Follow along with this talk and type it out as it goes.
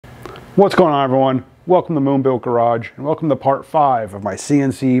What's going on, everyone? Welcome to Moonbuilt Garage and welcome to part 5 of my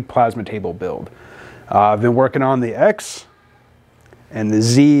CNC plasma table build. I've been working on the X and the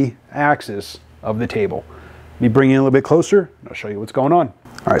Z axis of the table. Let me bring you in a little bit closer and I'll show you what's going on.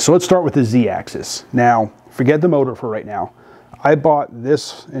 All right, so let's start with the Z axis. Now, forget the motor for right now. I bought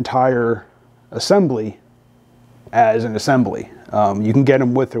this entire assembly as an assembly. You can get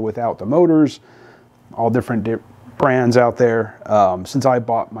them with or without the motors, all different brands out there. Since I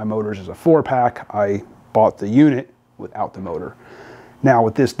bought my motors as a 4-pack, I bought the unit without the motor. Now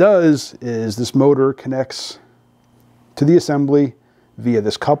what this does is this motor connects to the assembly via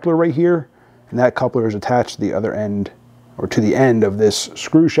this coupler right here, and that coupler is attached to the other end, or to the end of this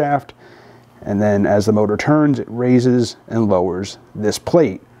screw shaft, and then as the motor turns, it raises and lowers this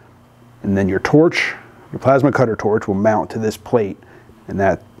plate, and then your torch, your plasma cutter torch, will mount to this plate, and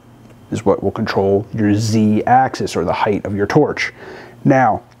that is what will control your Z axis, or the height of your torch.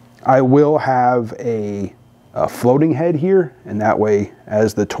 Now, I will have a floating head here, and that way,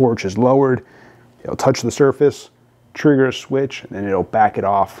 as the torch is lowered, it'll touch the surface, trigger a switch, and then it'll back it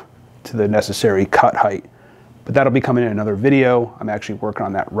off to the necessary cut height. But that'll be coming in another video. I'm actually working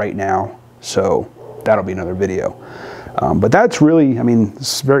on that right now, so that'll be another video. But that's really, I mean,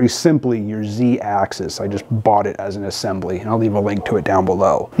 it's very simply your Z axis. I just bought it as an assembly, and I'll leave a link to it down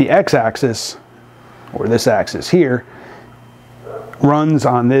below. The X axis, or this axis here, runs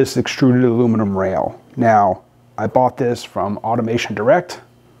on this extruded aluminum rail. Now, I bought this from Automation Direct,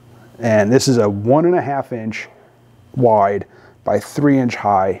 and this is a 1.5 inch wide by 3 inch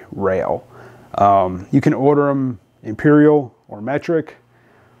high rail. You can order them imperial or metric.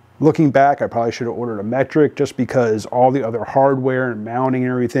 Looking back, I probably should have ordered a metric just because all the other hardware and mounting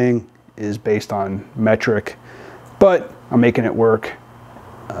and everything is based on metric, but I'm making it work.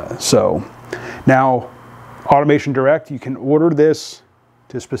 So now, Automation Direct, you can order this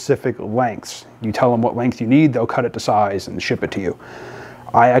to specific lengths. You tell them what length you need, they'll cut it to size and ship it to you.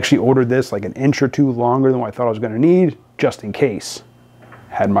 I actually ordered this like 1 inch or 2 longer than what I thought I was going to need, just in case.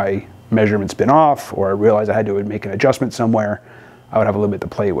 Had my measurements been off, or I realized I had to make an adjustment somewhere, I would have a little bit to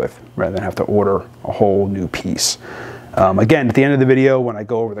play with rather than have to order a whole new piece. Again, at the end of the video, when I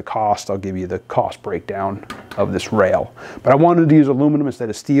go over the cost, I'll give you the cost breakdown of this rail. But I wanted to use aluminum instead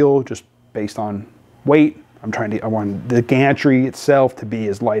of steel, just based on weight. I want the gantry itself to be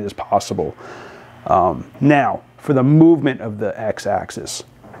as light as possible. Now, for the movement of the X axis,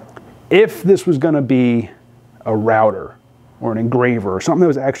 if this was going to be a router or an engraver, or something that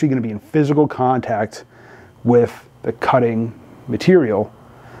was actually going to be in physical contact with the cutting material,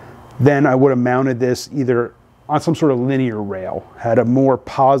 then I would have mounted this either on some sort of linear rail, had a more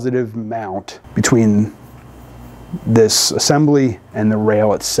positive mount between this assembly and the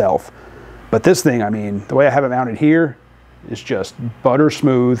rail itself. But this thing, I mean, the way I have it mounted here is just butter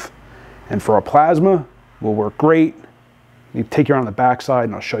smooth, and for a plasma will work great. You take you around the backside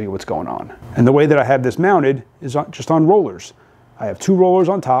and I'll show you what's going on. And the way that I have this mounted is just on rollers. I have 2 rollers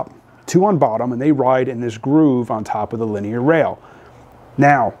on top, 2 on bottom, and they ride in this groove on top of the linear rail.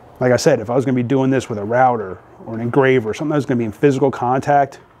 Now, like I said, if I was going to be doing this with a router or an engraver, something that's going to be in physical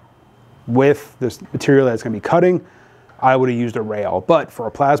contact with this material that's going to be cutting, I would have used a rail. But for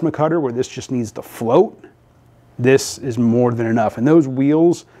a plasma cutter where this just needs to float, this is more than enough. And those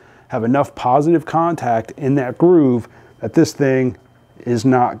wheels have enough positive contact in that groove that this thing is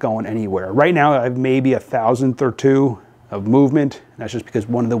not going anywhere. Right now, I have maybe 1,000th or 2 of movement. That's just because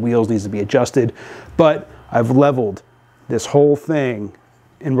one of the wheels needs to be adjusted. But I've leveled this whole thing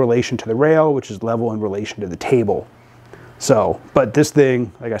in relation to the rail, which is level in relation to the table. So, but this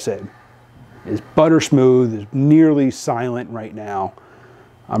thing, like I said, is butter smooth, is nearly silent right now.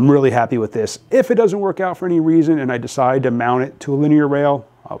 I'm really happy with this. If it doesn't work out for any reason and I decide to mount it to a linear rail,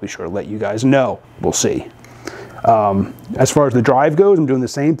 I'll be sure to let you guys know. We'll see. As far as the drive goes, I'm doing the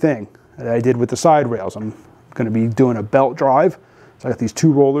same thing that I did with the side rails. I'm going to be doing a belt drive. So I got these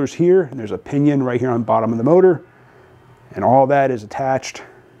 2 rollers here, and there's a pinion right here on the bottom of the motor, and all that is attached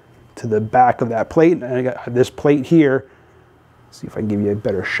to the back of that plate. And I got this plate here. Let's see if I can give you a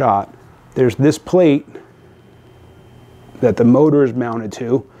better shot. There's this plate that the motor is mounted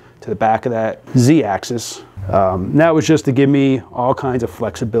to the back of that Z axis. That was just to give me all kinds of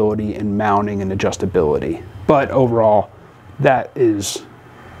flexibility in mounting and adjustability. But overall, that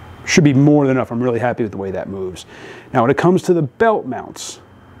should be more than enough. I'm really happy with the way that moves. Now, when it comes to the belt mounts,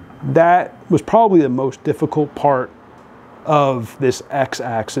 that was probably the most difficult part of this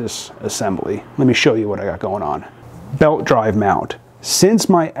X-axis assembly. Let me show you what I got going on. Belt drive mount. Since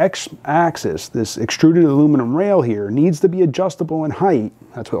my X-axis, this extruded aluminum rail here, needs to be adjustable in height,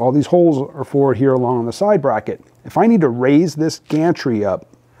 that's what all these holes are for here along the side bracket. If I need to raise this gantry up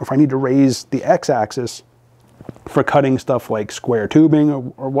or if I need to raise the X-axis for cutting stuff like square tubing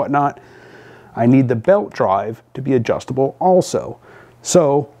or whatnot, I need the belt drive to be adjustable also.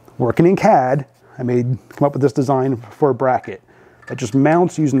 So working in CAD, I come up with this design for a bracket that just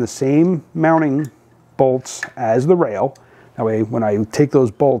mounts using the same mounting bolts as the rail. That way, when I take those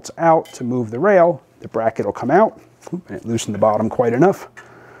bolts out to move the rail, the bracket will come out, and it loosened the bottom quite enough.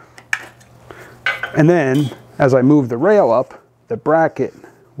 And then, as I move the rail up, the bracket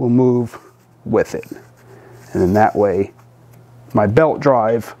will move with it. And then that way, my belt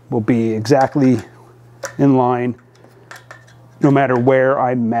drive will be exactly in line no matter where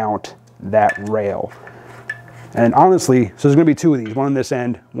I mount that rail. And honestly, so there's going to be two of these, one on this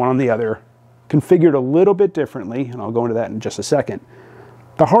end, one on the other, configured a little bit differently, and I'll go into that in just a second.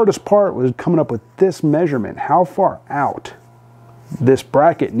 The hardest part was coming up with this measurement, how far out this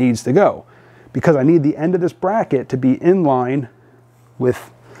bracket needs to go, because I need the end of this bracket to be in line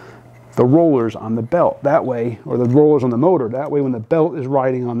with the rollers on the belt. That way, or the rollers on the motor, that way when the belt is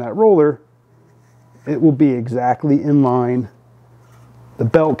riding on that roller, it will be exactly in line. The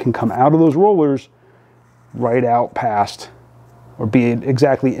belt can come out of those rollers right out past, or be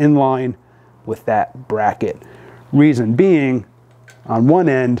exactly in line with that bracket. Reason being, on one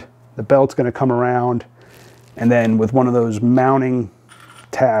end, the belt's going to come around, and then with one of those mounting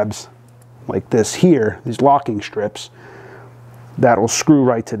tabs like this here, these locking strips, that'll screw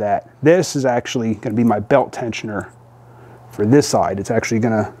right to that. This is actually going to be my belt tensioner for this side. It's actually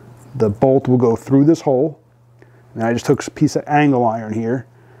going to, the bolt will go through this hole, and I just took a piece of angle iron here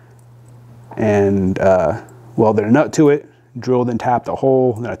and welded a nut to it, drilled and tapped a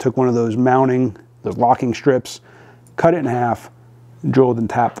hole. Then I took one of those those locking strips, cut it in half, drilled and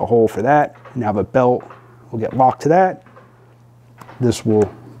tapped the hole for that. Now the belt will get locked to that. This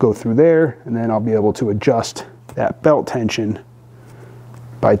will go through there, and then I'll be able to adjust that belt tension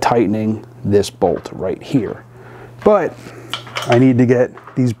by tightening this bolt right here. But I need to get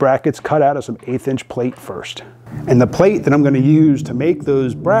these brackets cut out of some 1/8 inch plate first. And the plate that I'm going to use to make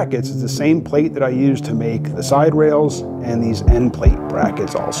those brackets is the same plate that I use to make the side rails and these end plate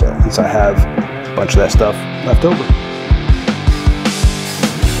brackets also, since I have a bunch of that stuff left over.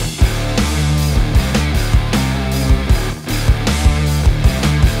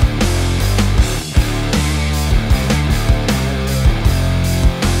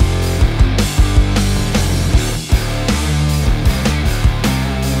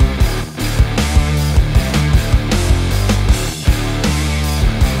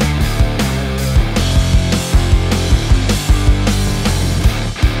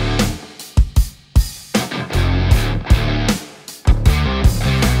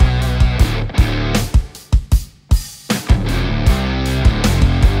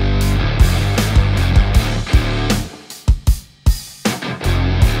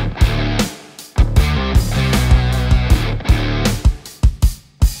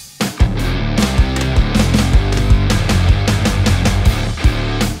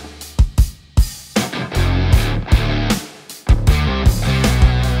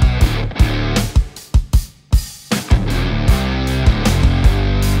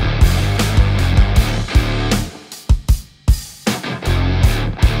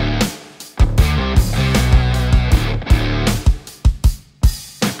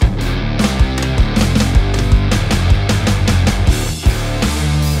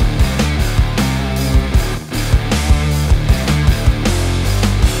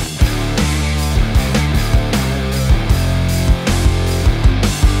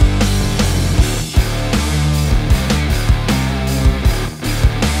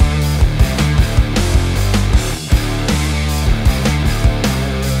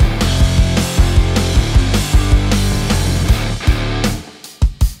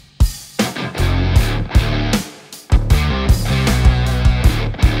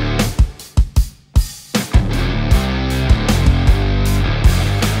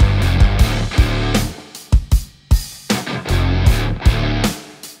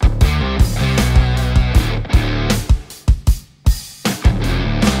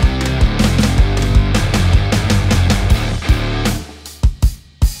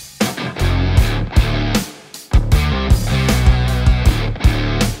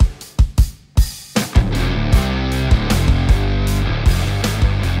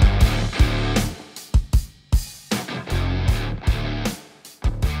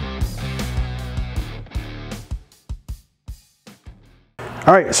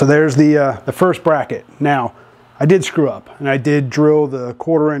 All right, so there's the first bracket. Now, I did screw up, and I did drill the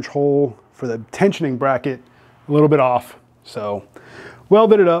 1/4 inch hole for the tensioning bracket a little bit off. So,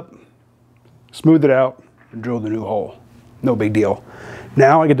 welded it up, smoothed it out, and drilled a new hole. No big deal.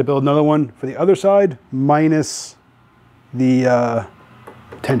 Now I get to build another one for the other side, minus the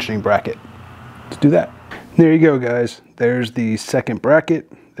tensioning bracket. Let's do that. There you go, guys. There's the second bracket.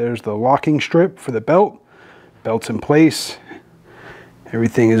 There's the locking strip for the belt. Belt's in place.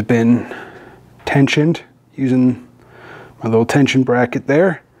 Everything has been tensioned using my little tension bracket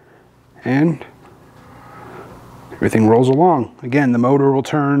there. And everything rolls along. Again, the motor will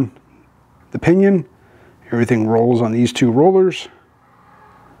turn the pinion. Everything rolls on these two rollers.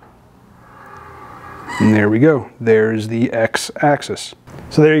 And there we go. There's the X axis.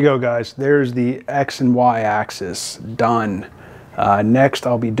 So there you go, guys. There's the X and Y axis done. Next,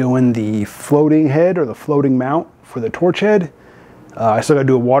 I'll be doing the floating head or the floating mount for the torch head. I still got to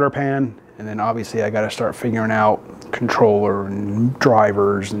do a water pan, and then obviously I got to start figuring out controller and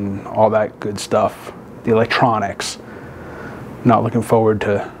drivers and all that good stuff. The electronics. Not looking forward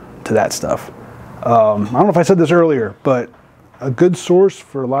to that stuff. I don't know if I said this earlier, but a good source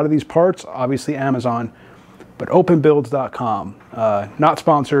for a lot of these parts, obviously Amazon, but openbuilds.com. Not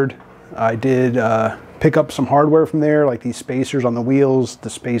sponsored. I did pick up some hardware from there, like these spacers on the wheels to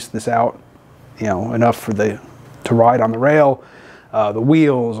space this out, you know, enough for to ride on the rail. The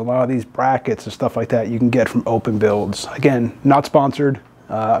wheels, a lot of these brackets and stuff like that you can get from Open Builds. Again, not sponsored.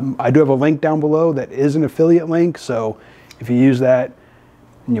 I do have a link down below that is an affiliate link, so if you use that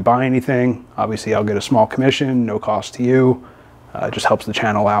and you buy anything, obviously I'll get a small commission, no cost to you. It just helps the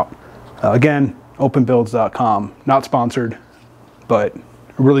channel out. Again, openbuilds.com, not sponsored, but a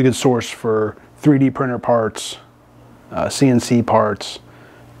really good source for 3D printer parts, CNC parts.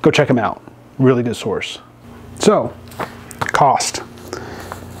 Go check them out. Really good source. So, cost.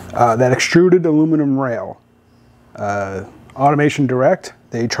 That extruded aluminum rail. Automation Direct,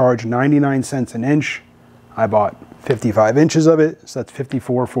 they charge 99 cents an inch. I bought 55 inches of it, so that's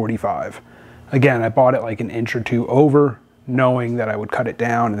 $54.45. Again, I bought it like an inch or two over, knowing that I would cut it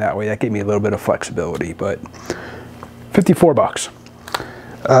down, and that way that gave me a little bit of flexibility, but 54 bucks.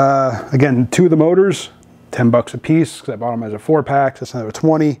 Again, two of the motors, 10 bucks a piece, because I bought them as a 4-pack, that's another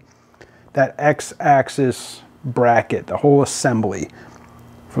 20. That X-axis bracket, the whole assembly,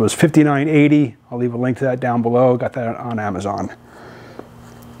 if it was $59.80, I'll leave a link to that down below, got that on Amazon.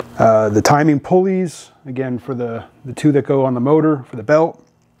 The timing pulleys, again, for the two that go on the motor for the belt,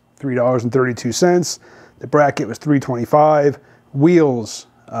 $3.32. The bracket was $3.25. Wheels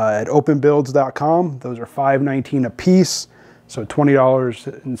at openbuilds.com, those are $5.19 a piece, so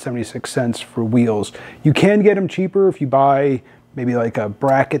 $20.76 for wheels. You can get them cheaper if you buy maybe like a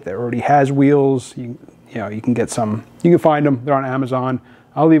bracket that already has wheels. You know, you can get some, you can find them, they're on Amazon.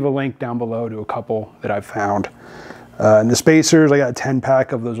 I'll leave a link down below to a couple that I've found. And the spacers, I got a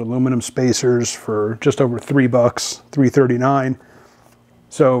 10-pack of those aluminum spacers for just over $3, $3.39.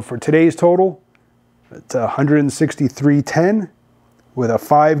 So for today's total, it's $163.10 with a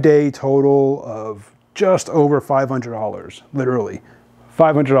 5-day total of just over $500, literally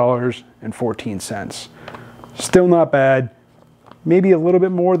 $500.14. Still not bad. Maybe a little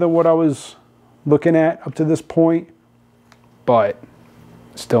bit more than what I was looking at up to this point, but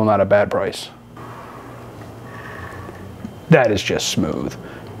still not a bad price. That is just smooth.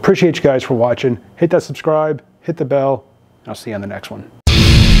 Appreciate you guys for watching. Hit that subscribe, hit the bell, and I'll see you on the next one.